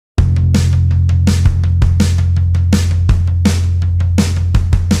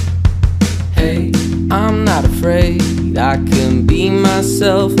need. I can be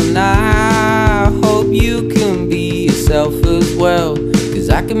myself, and I hope you can be yourself as well, 'cause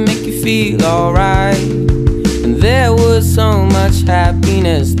I can make you feel alright. And there was so much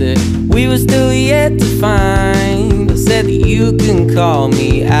happiness that we were still yet to find. I said that you can call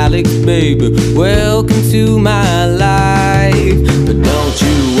me Alex, baby, welcome to my life. But don't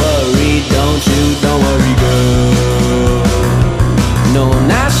you worry, don't worry, girl. No, I'm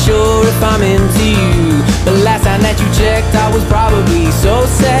not sure if I'm into you, but last time that you checked I was probably so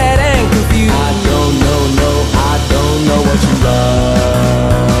sad and confused. I don't know what you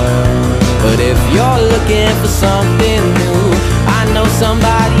love, but if you're looking for something new, I know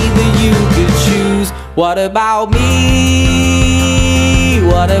somebody that you could choose. What about me?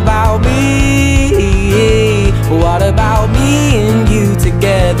 What about me? What about me and you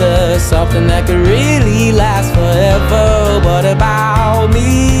together? Something that could really last forever. What about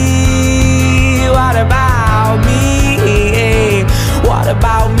me? What about me? What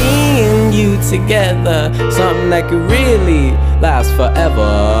about me and you together? Something that could really last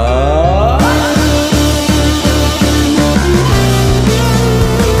forever.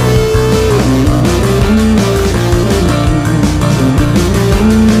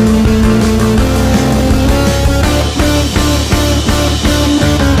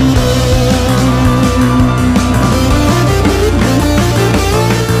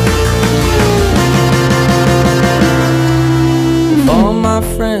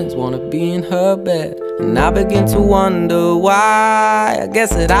 Friends wanna be in her bed, and I begin to wonder why. I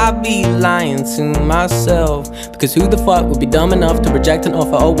guess that I'd be lying to myself, because who the fuck would be dumb enough to reject an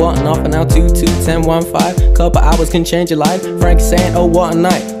offer? Oh, what an offer now, 2, 2, 10, 1, 5. Couple hours can change your life. Frankie saying, oh, what a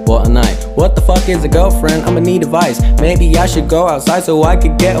night, what a night. What the fuck is a girlfriend? I'ma need advice. Maybe I should go outside so I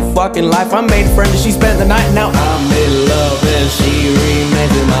could get a fucking life. I made a friend and she spent the night, now I made love and she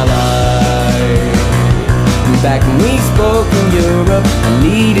remains in my life. Back when we spoke in Europe, I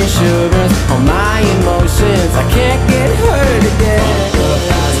need insurance on my emotions. I can't get hurt again. But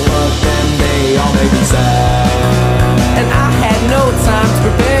then they all make me sad, and I had no time to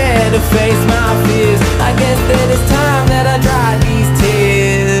prepare to face my fears. I guess that it's time that I dry these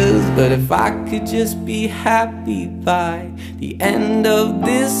tears. But if I could just be happy by the end of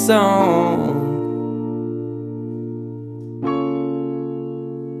this song.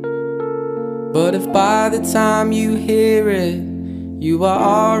 But if by the time you hear it, you are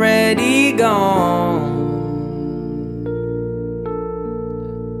already gone,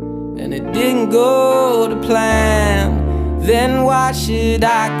 and it didn't go to plan, then why should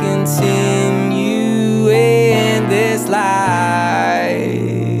I continue in this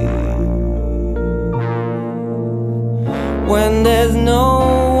life when there's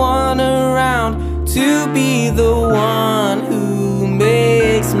no one around to be the one who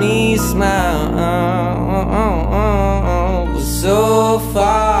makes me smile? So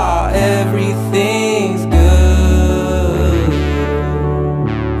far everything's good.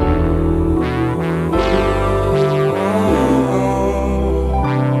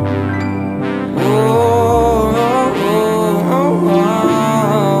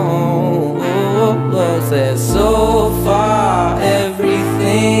 Said so far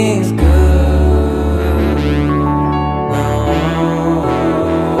everything's good.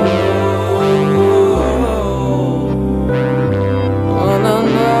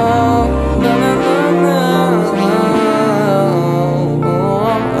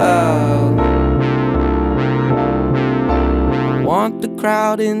 The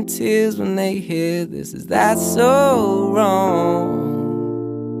crowd in tears when they hear this. Is that so wrong?